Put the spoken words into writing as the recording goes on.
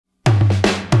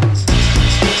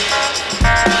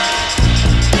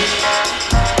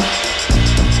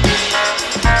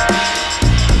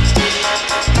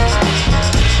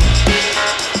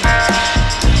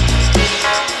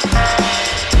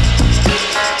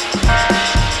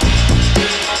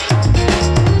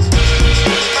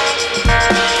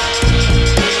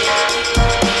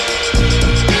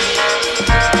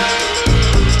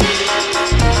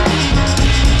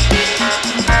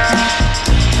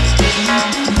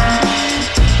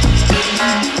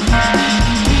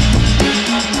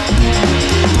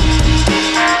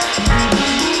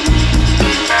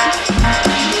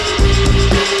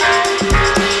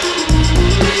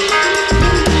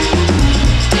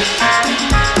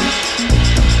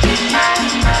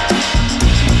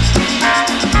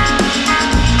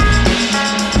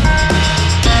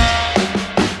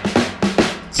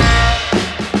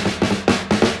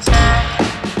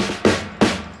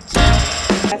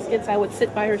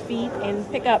sit by her feet and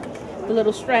pick up the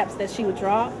little straps that she would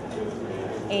draw.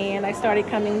 And I started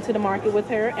coming to the market with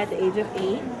her at the age of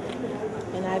 8.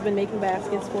 And I've been making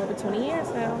baskets for over 20 years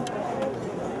now,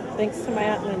 thanks to my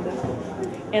Aunt Linda.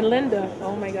 And Linda,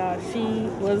 oh my gosh, she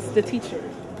was the teacher.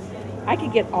 I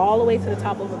could get all the way to the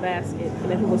top of a basket,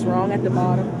 and if it was wrong at the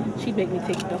bottom, she'd make me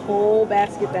take the whole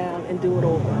basket down and do it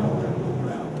over.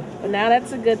 But now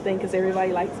that's a good thing because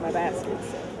everybody likes my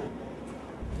baskets.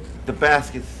 The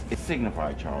baskets, it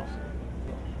signify, Charles.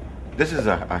 This is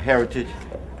a heritage.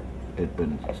 It's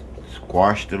been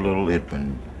squashed a little, it's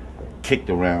been kicked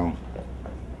around,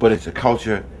 but it's a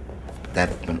culture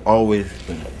that's been always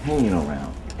been hanging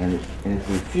around, and it's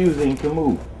refusing to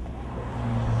move.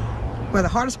 Well, the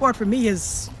hardest part for me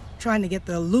is trying to get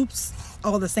the loops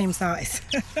all the same size.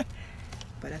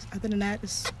 But other than that,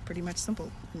 it's pretty much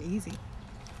simple and easy.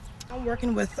 I'm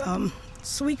working with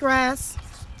sweetgrass,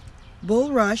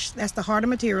 bulrush, that's the harder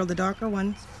material, the darker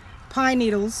one, pine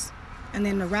needles, and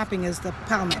then the wrapping is the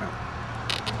palmetto.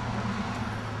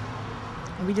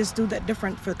 And we just do that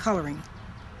different for coloring.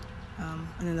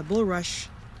 And then the bulrush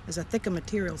is a thicker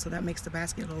material, so that makes the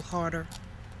basket a little harder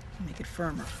and make it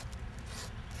firmer.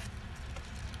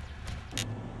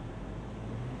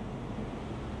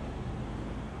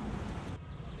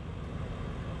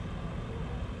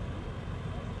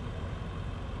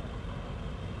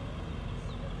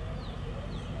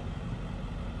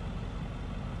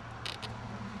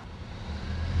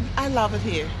 I love it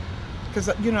here because,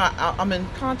 you know, I'm in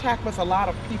contact with a lot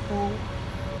of people.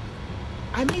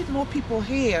 I meet more people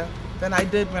here than I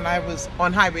did when I was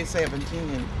on Highway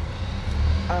 17.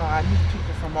 I meet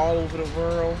people from all over the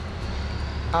world.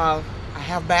 I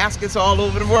have baskets all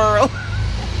over the world.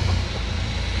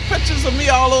 Pictures of me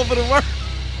all over the world.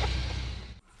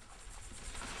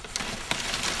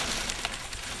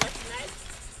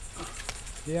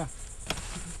 Yeah.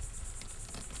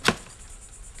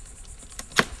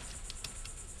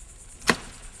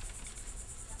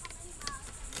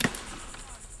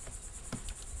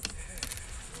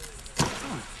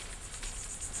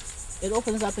 It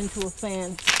opens up into a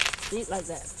fan, see, like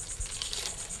that.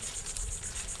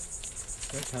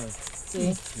 That's how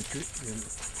See?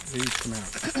 the leaves come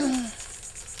out.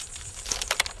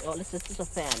 Oh, this is a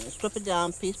fan. You strip it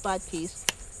down piece by piece,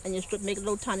 and you make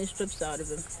little tiny strips out of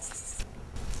it.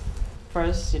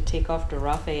 First, you take off the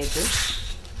rough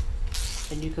edges,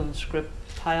 and you can script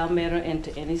palmetto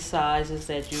into any sizes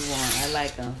that you want. I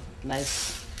like a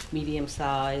nice medium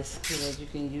size so that you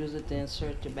can use it to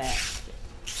insert your basket.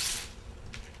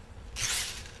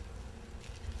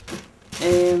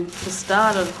 And to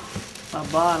start a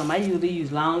bottom, I usually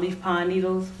use long leaf pine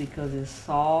needles because it's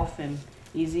soft and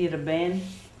easier to bend.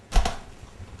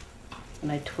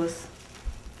 And I twist,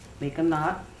 make a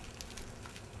knot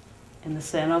in the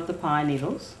center of the pine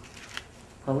needles,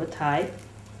 pull it tight,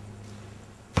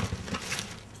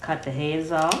 cut the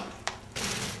heads off.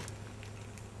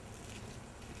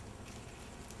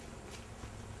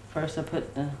 First I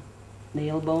put the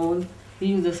nail bone. We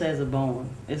use this as a bone.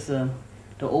 It's the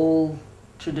old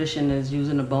tradition is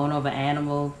using the bone of an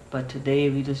animal, but today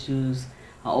we just use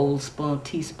an old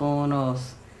teaspoon,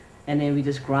 and then we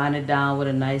just grind it down with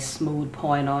a nice smooth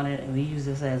point on it, and we use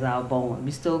this as our bone. We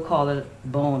still call it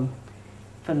bone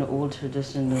from the old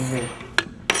tradition of it.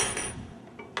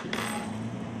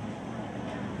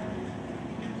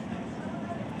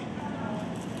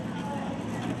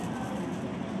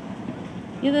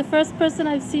 You're the first person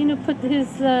I've seen who put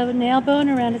his nail bone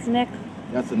around his neck.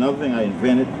 That's another thing I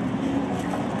invented.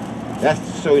 That's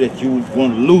to show that you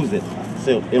won't lose it.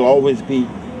 So it'll always be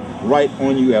right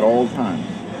on you at all times.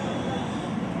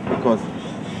 Because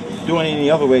doing it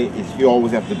any other way is you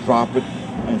always have to drop it,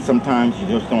 and sometimes you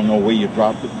just don't know where you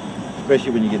dropped it. Especially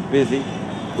when you get busy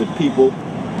with people,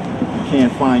 you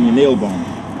can't find your nail bone.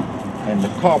 And the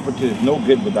carpenter is no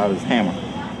good without his hammer.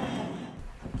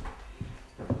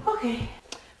 Okay,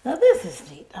 now this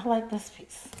is neat. I like this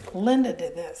piece. Linda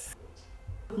did this.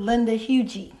 Linda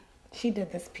Hugie, she did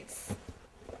this piece.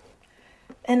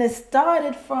 And it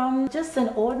started from just an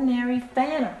ordinary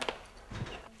fanner.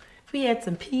 We had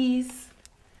some peas,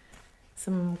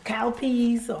 some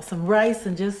cowpeas or some rice,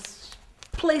 and just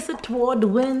place it toward the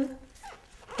wind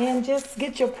and just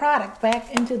get your product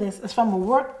back into this. It's from a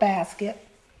work basket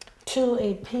to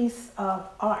a piece of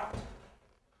art.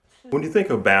 When you think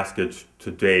of baskets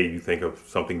today, you think of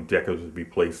something decorative to be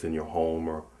placed in your home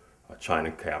or a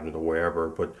china cabinet or wherever,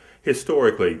 but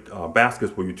historically,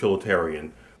 baskets were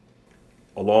utilitarian.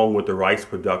 Along with the rice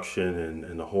production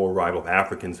and the whole arrival of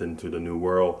Africans into the New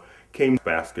World came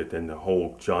basket, and the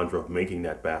whole genre of making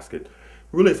that basket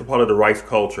really is a part of the rice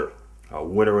culture.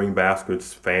 Wintering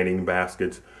baskets, fanning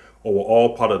baskets, or were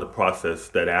all part of the process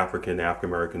that African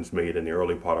Americans made in the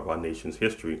early part of our nation's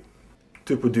history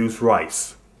to produce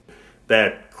rice.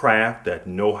 That craft, that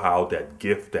know-how, that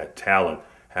gift, that talent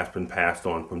has been passed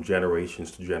on from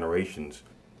generations to generations.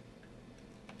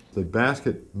 The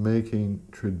basket making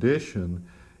tradition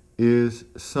is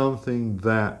something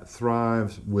that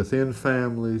thrives within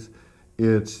families.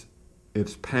 It's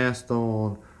passed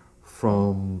on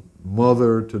from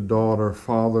mother to daughter,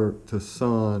 father to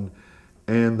son,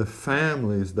 and the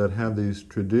families that have these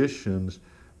traditions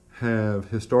have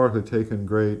historically taken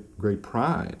great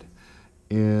pride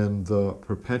in the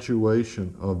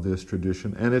perpetuation of this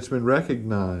tradition, and it's been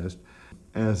recognized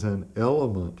as an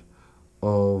element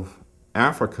of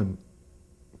African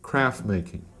craft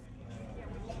making.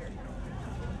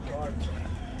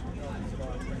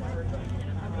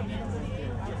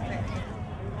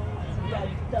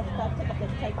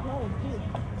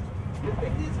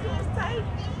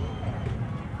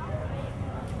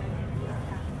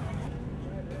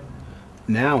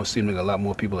 Now it seems like a lot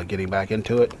more people are getting back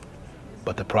into it,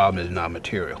 but the problem is not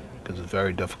material, because it's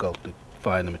very difficult to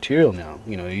find the material now.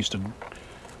 You know, they used to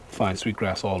find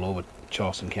sweetgrass all over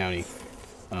Charleston County.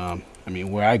 I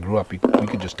mean, where I grew up, you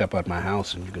could just step out my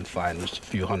house and you can find them. Just a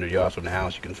few hundred yards from the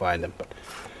house, you can find them. But,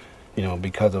 you know,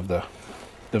 because of the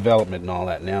development and all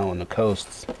that now on the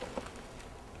coasts,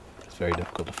 it's very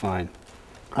difficult to find.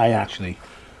 I actually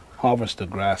harvest the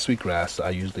grass, sweetgrass. I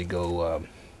usually go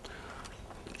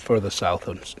further south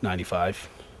on 95,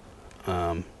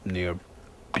 near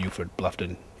Beaufort,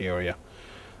 Bluffton area.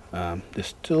 There's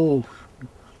still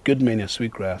good many of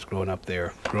sweetgrass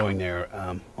growing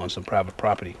there on some private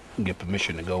property. You can get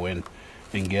permission to go in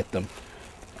and get them.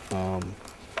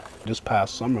 This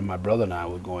past summer, my brother and I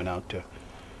were going out to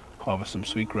harvest some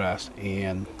sweetgrass,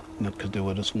 and because there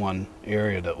was this one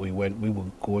area that we were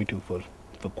going to for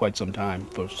quite some time,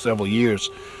 for several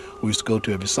years. We used to go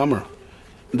to every summer.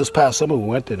 And this past summer we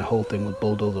went there, and the whole thing was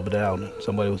bulldozed over down, and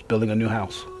somebody was building a new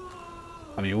house.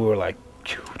 I mean, we were like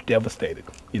devastated,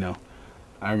 you know.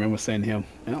 I remember saying to him,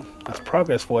 you know, that's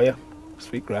progress for you.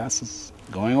 Sweetgrass is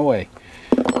going away.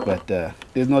 But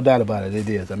there's no doubt about it, it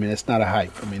is. I mean, it's not a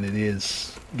hype. I mean, it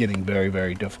is getting very,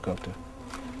 very difficult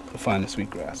to find the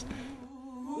sweetgrass.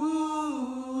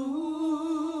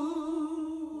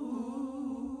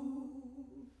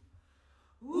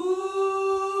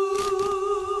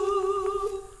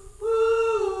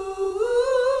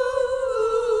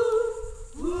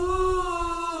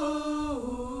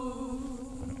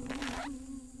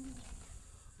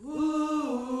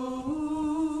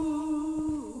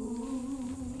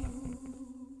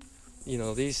 You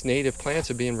know, these native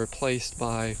plants are being replaced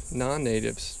by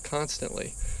non-natives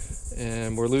constantly,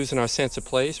 and we're losing our sense of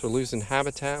place, we're losing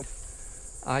habitat.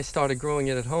 I started growing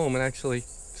it at home and actually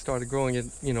started growing it,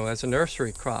 you know, as a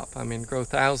nursery crop. I mean, grow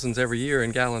thousands every year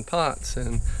in gallon pots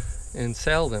and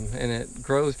sell them, and it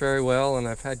grows very well, and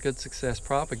I've had good success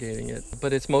propagating it.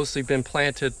 But it's mostly been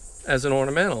planted as an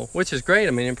ornamental, which is great.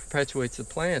 I mean, it perpetuates the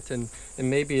plant, and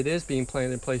maybe it is being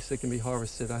planted in places that can be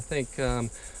harvested. I think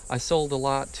I sold a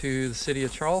lot to the city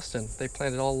of Charleston. They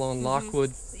planted all along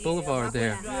Lockwood Boulevard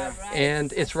there.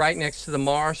 And it's right next to the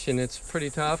marsh, and it's pretty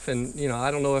tough. And, you know,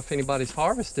 I don't know if anybody's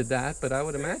harvested that, but I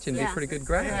would imagine it'd be pretty good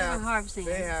grass.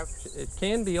 It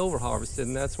can be over-harvested,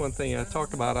 and that's one thing I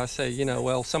talk about. I say, you know,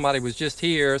 well, somebody was just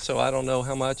here, so I don't know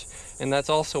how much. And that's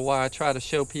also why I try to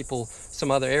show people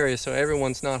some other areas, so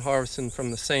everyone's not harvesting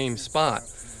from the same spot,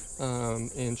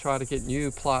 and try to get new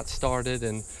plots started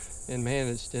and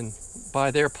managed, and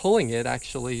by their pulling it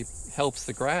actually helps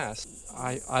the grass.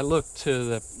 I look to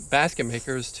the basket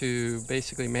makers to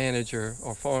basically manage or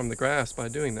farm the grass by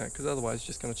doing that, because otherwise it's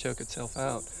just going to choke itself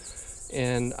out.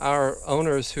 And our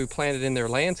owners who plant it in their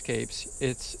landscapes,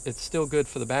 it's still good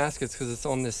for the baskets because it's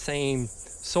on the same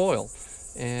soil.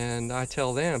 And I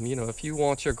tell them, you know, if you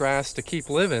want your grass to keep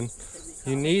living,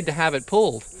 you need to have it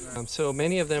pulled. So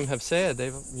many of them have said,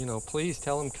 you know, please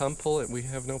tell them, come pull it. We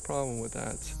have no problem with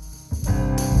that.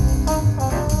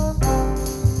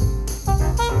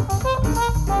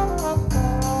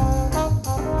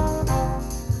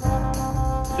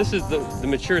 This is the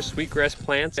mature sweetgrass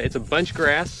plants. It's a bunch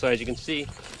grass, so as you can see,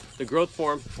 the growth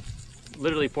form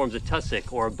literally forms a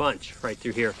tussock or a bunch right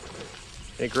through here.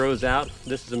 It grows out.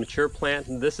 This is a mature plant,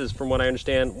 and this is, from what I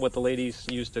understand, what the ladies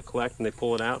use to collect, and they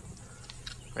pull it out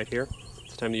right here.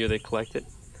 It's the time of year they collect it.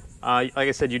 Like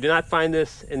I said, you do not find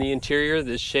this in the interior.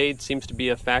 This shade seems to be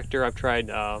a factor. I've tried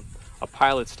a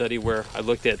pilot study where I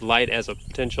looked at light as a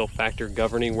potential factor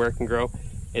governing where it can grow,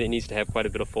 and it needs to have quite a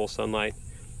bit of full sunlight.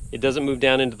 It doesn't move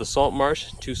down into the salt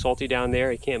marsh, too salty down there.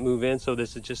 It can't move in, so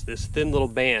this is just this thin little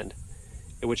band.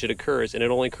 in which it occurs, and it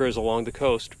only occurs along the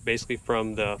coast, basically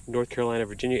from the North Carolina,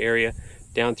 Virginia area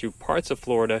down through parts of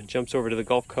Florida, jumps over to the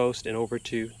Gulf Coast and over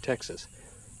to Texas.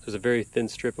 So it's a very thin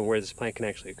strip of where this plant can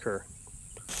actually occur.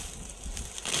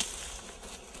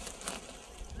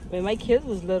 When my kids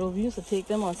was little, we used to take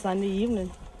them on Sunday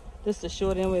evening just to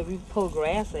show them where we pull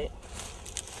grass at.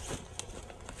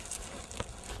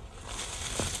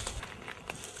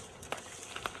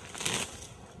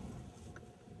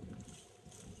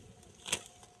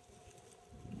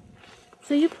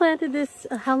 So you planted this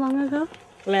how long ago?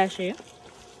 Last year.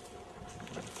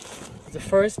 The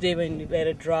first day when you let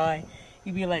it dry,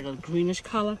 it'd be like a greenish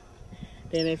color.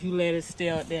 Then if you let it stay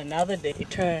out there another day, it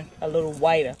turn a little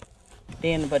whiter.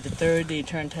 Then, but the third day, it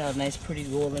turned to a nice, pretty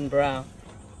golden brown.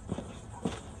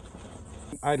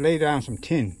 I lay down some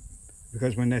tin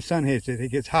because when the sun hits it, it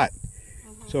gets hot.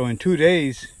 So in 2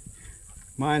 days,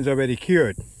 mine's already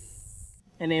cured.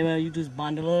 And then you just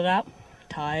bundle it up,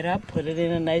 tie it up, put it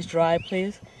in a nice dry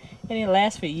place, and it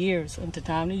lasts for years until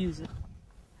time to use it.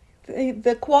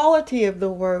 The quality of the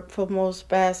work for most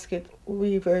basket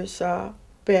weavers are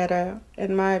better,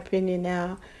 in my opinion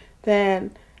now,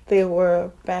 than they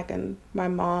were back in my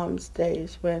mom's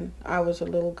days when I was a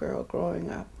little girl growing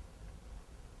up.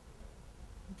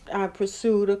 I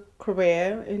pursued a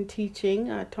career in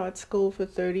teaching. I taught school for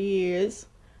 30 years.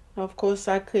 Of course,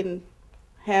 I didn't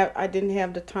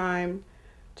have the time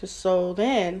to sew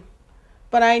then,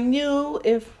 but I knew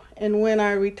if and when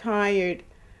I retired,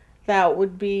 that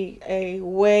would be a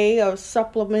way of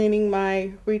supplementing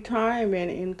my retirement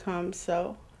income.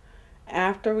 So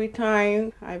after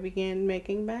retiring, I began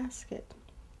making baskets.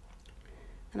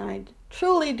 And I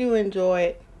truly do enjoy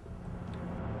it.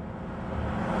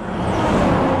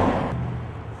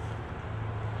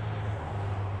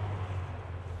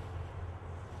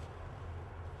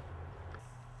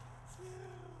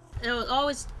 There was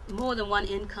always more than one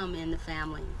income in the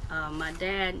family. My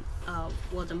dad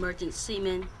was a merchant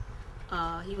seaman.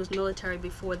 He was military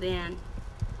before then.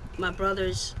 My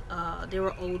brothers, they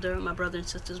were older. My brother and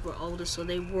sisters were older, so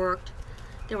they worked.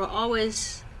 There were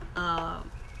always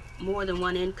more than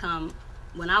one income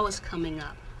when I was coming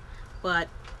up. But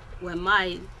when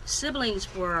my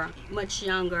siblings were much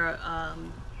younger,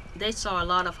 they saw a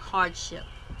lot of hardship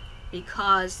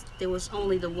because there was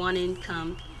only the one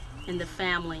income in the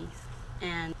family,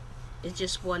 and it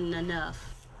just wasn't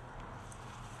enough.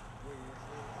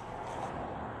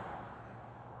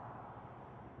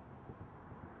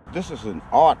 This is an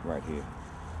art right here.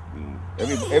 You know,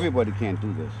 everybody can't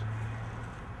do this.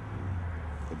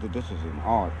 But this is an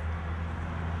art,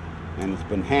 and it's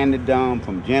been handed down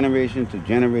from generation to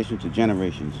generation to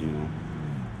generations. You know,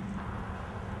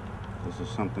 this is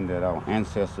something that our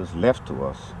ancestors left to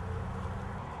us.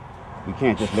 We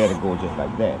can't just let it go just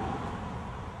like that,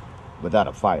 without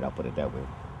a fight, I'll put it that way.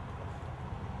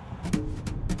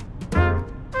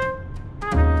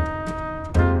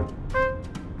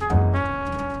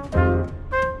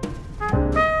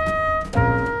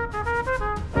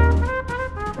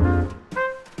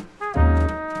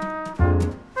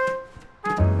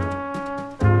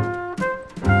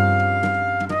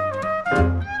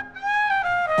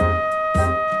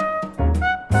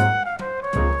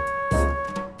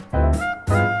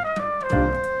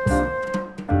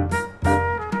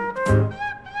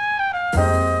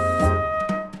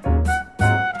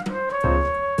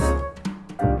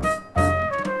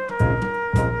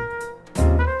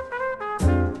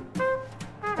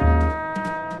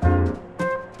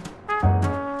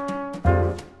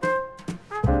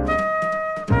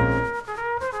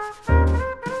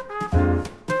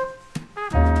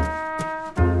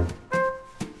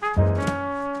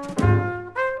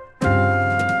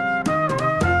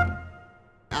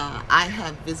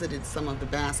 Visited some of the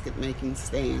basket making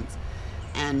stands,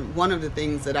 and one of the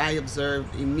things that I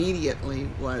observed immediately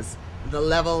was the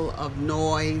level of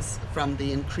noise from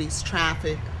the increased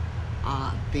traffic,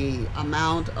 the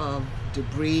amount of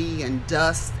debris and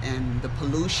dust and the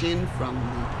pollution from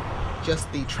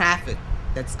just the traffic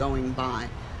that's going by.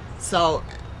 So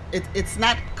it's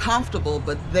not comfortable,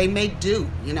 but they make do.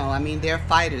 You know, I mean, they're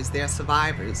fighters, they're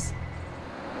survivors.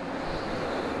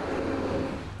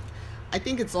 I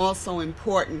think it's also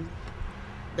important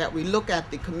that we look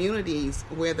at the communities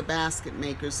where the basket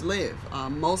makers live.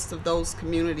 Most of those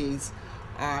communities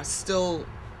are still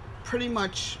pretty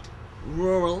much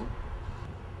rural.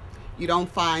 You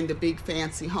don't find the big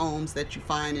fancy homes that you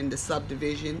find in the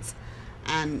subdivisions.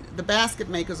 And the basket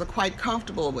makers are quite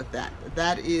comfortable with that.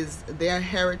 That is their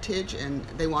heritage, and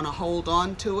they want to hold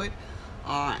on to it.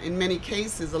 In many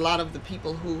cases, a lot of the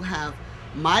people who have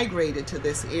migrated to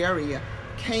this area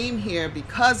came here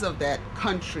because of that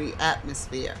country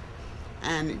atmosphere.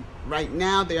 And right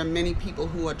now there are many people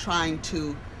who are trying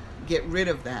to get rid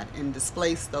of that and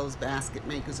displace those basket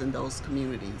makers in those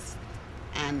communities.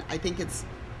 And I think it's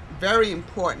very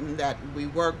important that we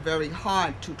work very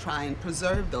hard to try and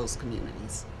preserve those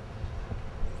communities.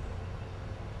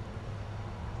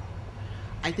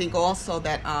 I think also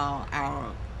that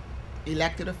our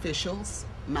elected officials,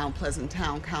 Mount Pleasant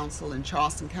Town Council and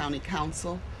Charleston County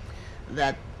Council,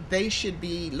 that they should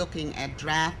be looking at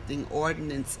drafting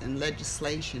ordinance and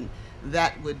legislation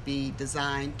that would be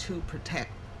designed to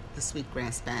protect the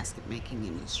sweetgrass basket making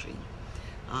industry.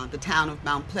 The town of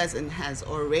Mount Pleasant has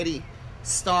already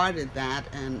started that,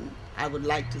 and I would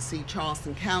like to see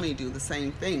Charleston County do the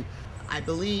same thing. I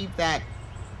believe that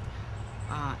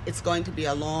it's going to be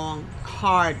a long,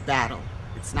 hard battle.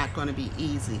 It's not going to be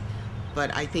easy,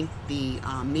 but I think the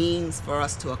means for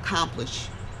us to accomplish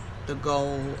the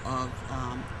goal of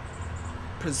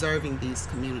preserving these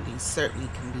communities certainly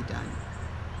can be done.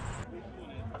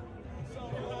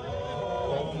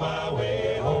 On my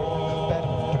way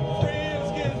home,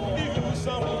 friends get few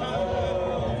sometimes.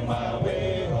 On my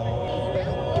way home,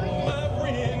 my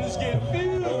friends get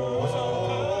few sometimes.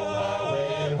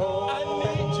 I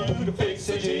need you to fix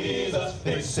it, Jesus,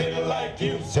 fix it like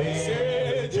you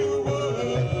said you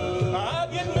would. I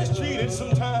get mistreated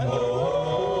sometimes.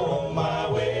 On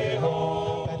my way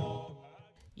home.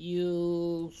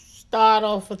 You start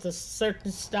off with a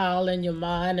certain style in your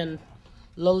mind, and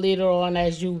a little later on,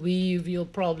 as you weave, you'll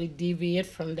probably deviate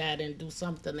from that and do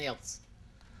something else.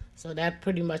 So that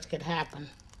pretty much could happen.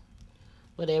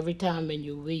 But every time when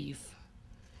you weave,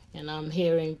 and I'm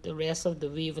hearing the rest of the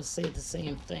weavers say the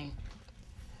same thing.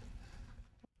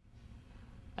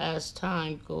 As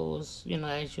time goes, you know,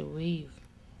 as you weave,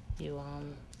 you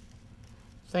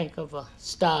think of a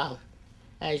style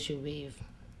as you weave.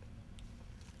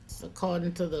 It's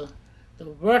according to the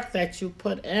work that you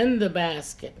put in the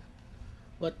basket,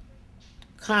 what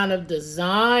kind of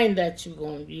design that you're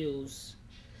going to use.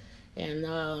 And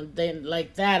then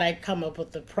like that, I come up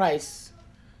with the price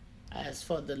as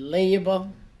for the labor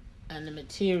and the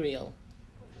material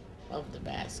of the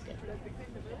basket.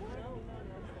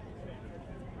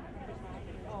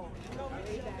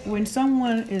 When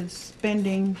someone is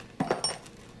spending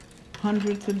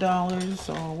hundreds of dollars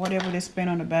or whatever they spend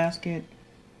on a basket,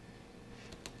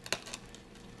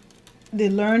 they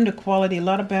learn the quality. A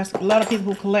lot of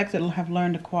people who collect it have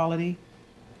learned the quality,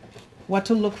 what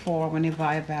to look for when they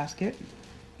buy a basket.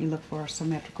 You look for a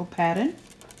symmetrical pattern.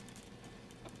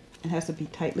 It has to be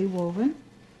tightly woven.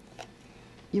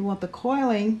 You want the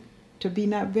coiling to be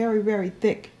not very, very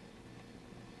thick.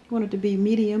 You want it to be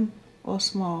medium or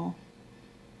small.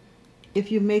 If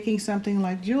you're making something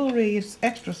like jewelry, it's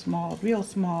extra small, real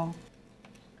small.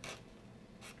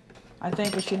 I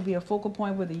think it should be a focal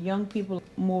point with the young people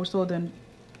more so than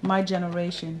my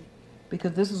generation,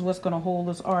 because this is what's going to hold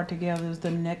this art together, is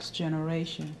the next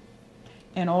generation.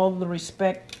 And all the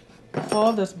respect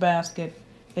for this basket,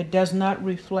 it does not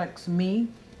reflect me,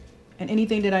 and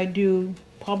anything that I do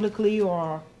publicly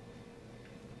or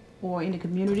in the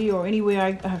community or anywhere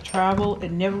I have traveled,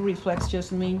 it never reflects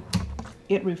just me.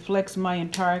 It reflects my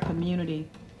entire community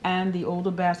and the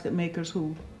older basket makers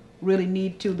who really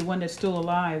need to, the one that's still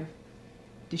alive,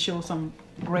 to show some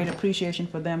great appreciation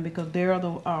for them, because they're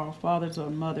our fathers or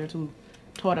mothers who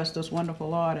taught us this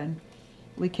wonderful art, and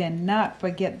we cannot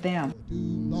forget them.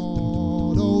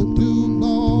 Lord, oh,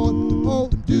 Lord, oh,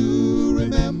 do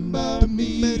remember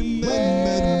me.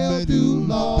 Well, do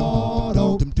Lord,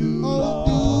 oh,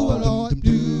 Lord,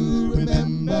 do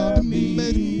remember me.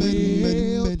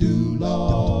 Well, do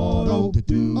Lord,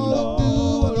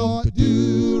 oh, Lord,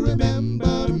 do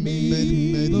remember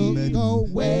me. Look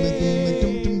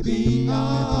away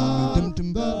beyond the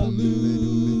blue.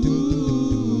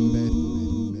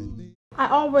 I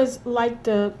always liked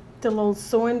the little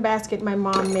sewing basket my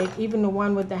mom made, even the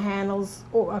one with the handles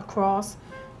or across.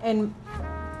 And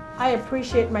I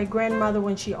appreciate my grandmother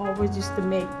when she always used to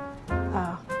make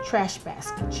trash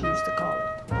basket, she used to call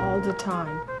it, all the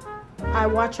time. I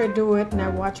watch her do it, and I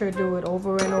watch her do it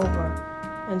over and over.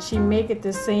 And she make it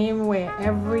the same way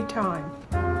every time.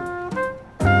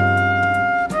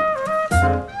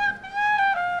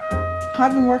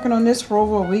 I've been working on this for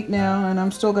over a week now, and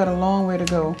I'm still got a long way to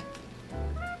go.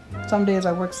 Some days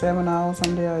I work 7 hours,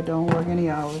 some days I don't work any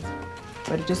hours.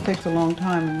 But it just takes a long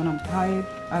time, and when I'm tired,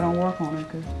 I don't work on it,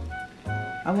 because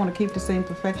I want to keep the same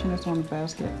perfection that's on the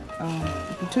basket.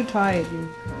 If you're too tired,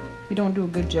 you don't do a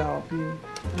good job. You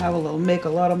make a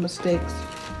lot of mistakes.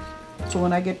 So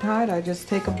when I get tired, I just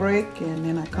take a break, and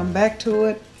then I come back to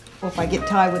it. Or if I get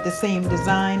tired with the same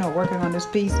design or working on this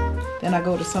piece, then I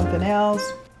go to something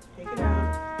else. Take it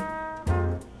out.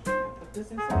 Put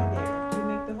this inside there to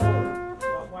make the hole.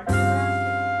 Watch the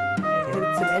basket.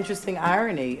 It's an interesting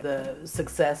irony, the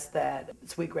success that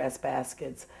sweetgrass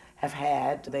baskets have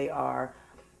had. They are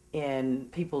in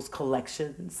people's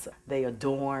collections. They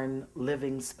adorn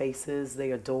living spaces.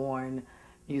 They adorn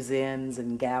museums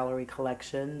and gallery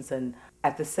collections. And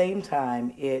at the same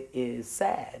time, it is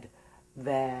sad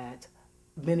that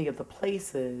many of the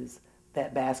places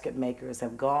that basket makers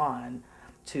have gone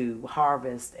to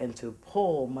harvest and to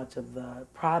pull much of the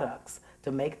products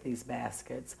to make these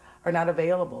baskets are not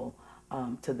available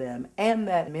to them, and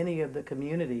that many of the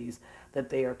communities that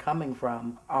they are coming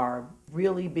from are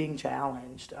really being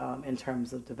challenged in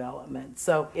terms of development.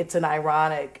 So it's an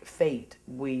ironic fate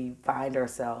we find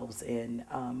ourselves in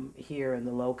here in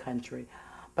the Low Country.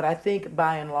 But I think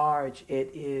by and large it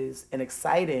is an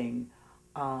exciting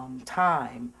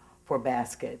time for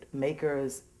basket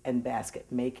makers and basket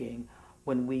making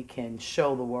when we can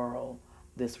show the world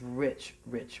this rich,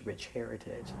 rich, rich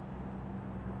heritage.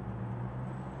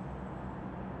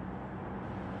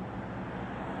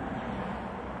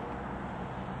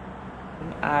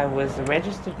 I was a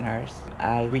registered nurse.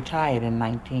 I retired in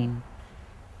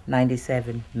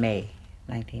 1997, May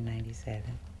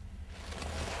 1997.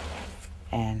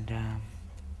 And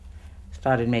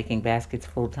started making baskets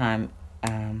full-time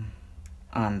on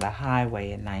the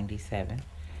highway in 97.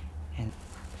 And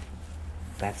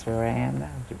that's where I am now,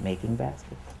 making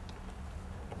baskets.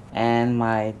 And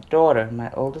my daughter, my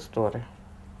oldest daughter,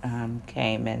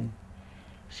 came and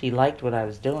she liked what I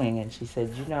was doing, and she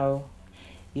said, you know,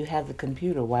 you have the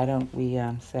computer, why don't we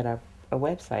set up a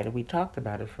website? And we talked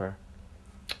about it for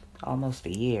almost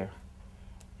a year.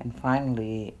 And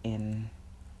finally, in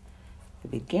the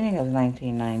beginning of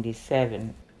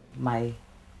 1997, my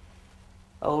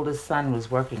oldest son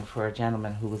was working for a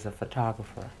gentleman who was a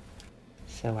photographer.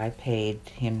 So I paid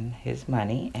him his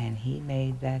money, and he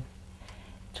made that,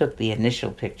 took the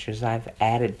initial pictures. I've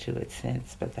added to it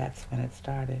since, but that's when it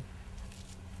started.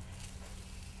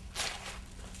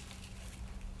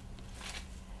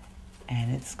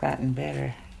 And it's gotten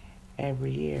better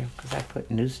every year because I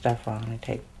put new stuff on. I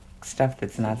take stuff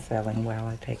that's not selling well,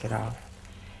 I take it off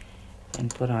and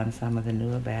put on some of the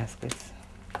newer baskets.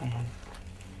 And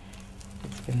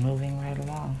it's been moving right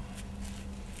along.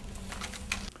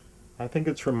 I think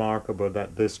it's remarkable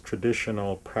that this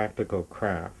traditional practical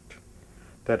craft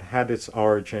that had its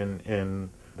origin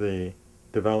in the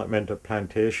development of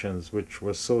plantations, which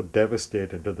was so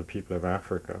devastating to the people of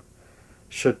Africa,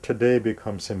 should today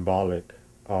become symbolic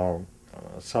of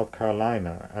South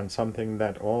Carolina and something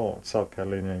that all South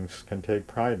Carolinians can take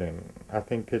pride in. I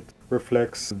think it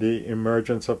reflects the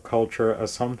emergence of culture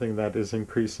as something that is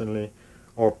increasingly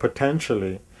or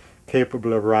potentially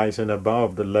capable of rising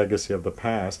above the legacy of the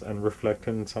past and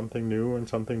reflecting something new and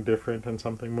something different and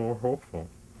something more hopeful.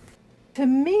 To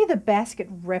me, the basket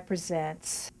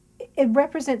represents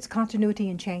continuity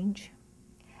and change.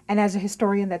 And as a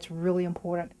historian, that's really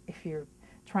important if you're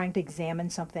trying to examine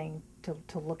something, to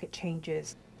look at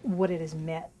changes, what it has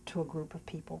meant to a group of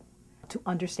people, to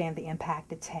understand the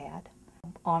impact it's had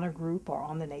on a group or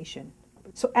on the nation.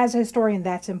 So as a historian,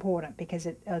 that's important because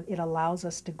it allows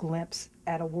us to glimpse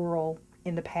at a world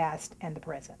in the past and the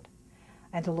present,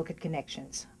 and to look at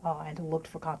connections, and to look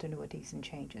for continuities and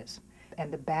changes.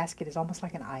 And the basket is almost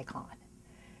like an icon.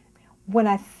 When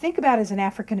I think about it as an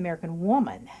African-American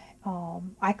woman,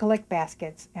 I collect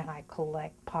baskets and I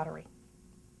collect pottery.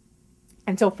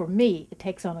 And so for me, it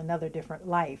takes on another different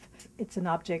life. It's an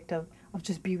object of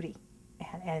just beauty,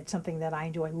 and it's something that I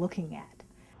enjoy looking at.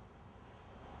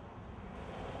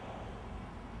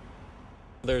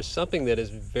 There's something that is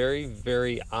very,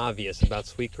 very obvious about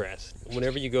sweetgrass.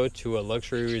 Whenever you go to a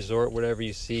luxury resort, whenever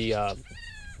you see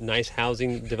nice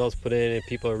housing developments put in and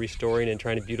people are restoring and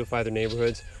trying to beautify their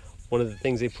neighborhoods, one of the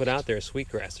things they put out there is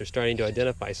sweetgrass. They're starting to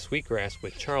identify sweetgrass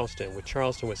with Charleston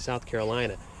with South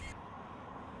Carolina.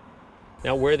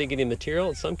 Now, where are they getting material?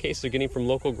 In some cases, they're getting from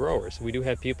local growers. We do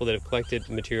have people that have collected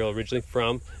material originally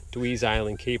from Dewey's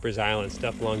Island, Capers Island,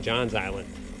 stuff along John's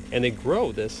Island. And they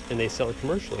grow this and they sell it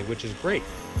commercially, which is great.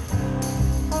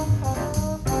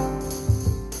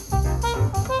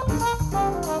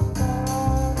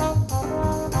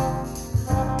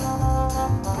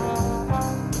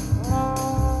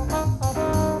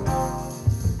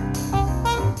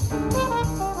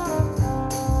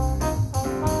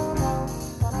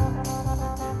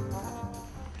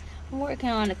 I'm working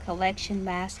on a collection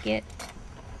basket.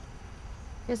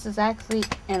 This is actually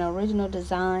an original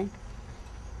design.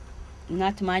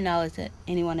 Not to my knowledge that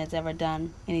anyone has ever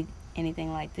done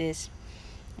anything like this.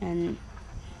 And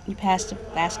you pass the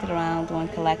basket around during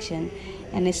collection,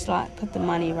 and they put the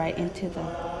money right into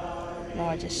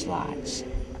larger slots.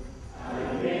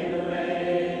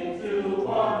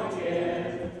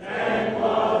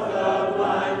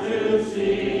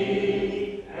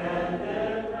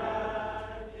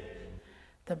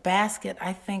 The basket,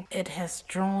 I think it has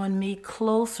drawn me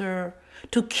closer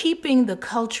to keeping the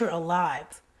culture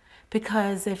alive,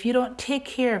 because if you don't take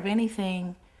care of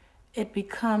anything, it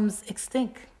becomes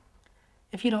extinct.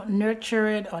 If you don't nurture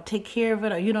it or take care of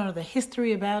it, or you don't know the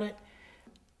history about it,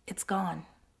 it's gone.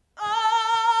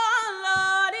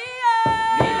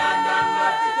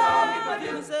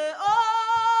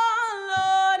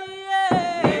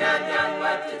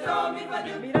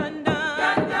 Mira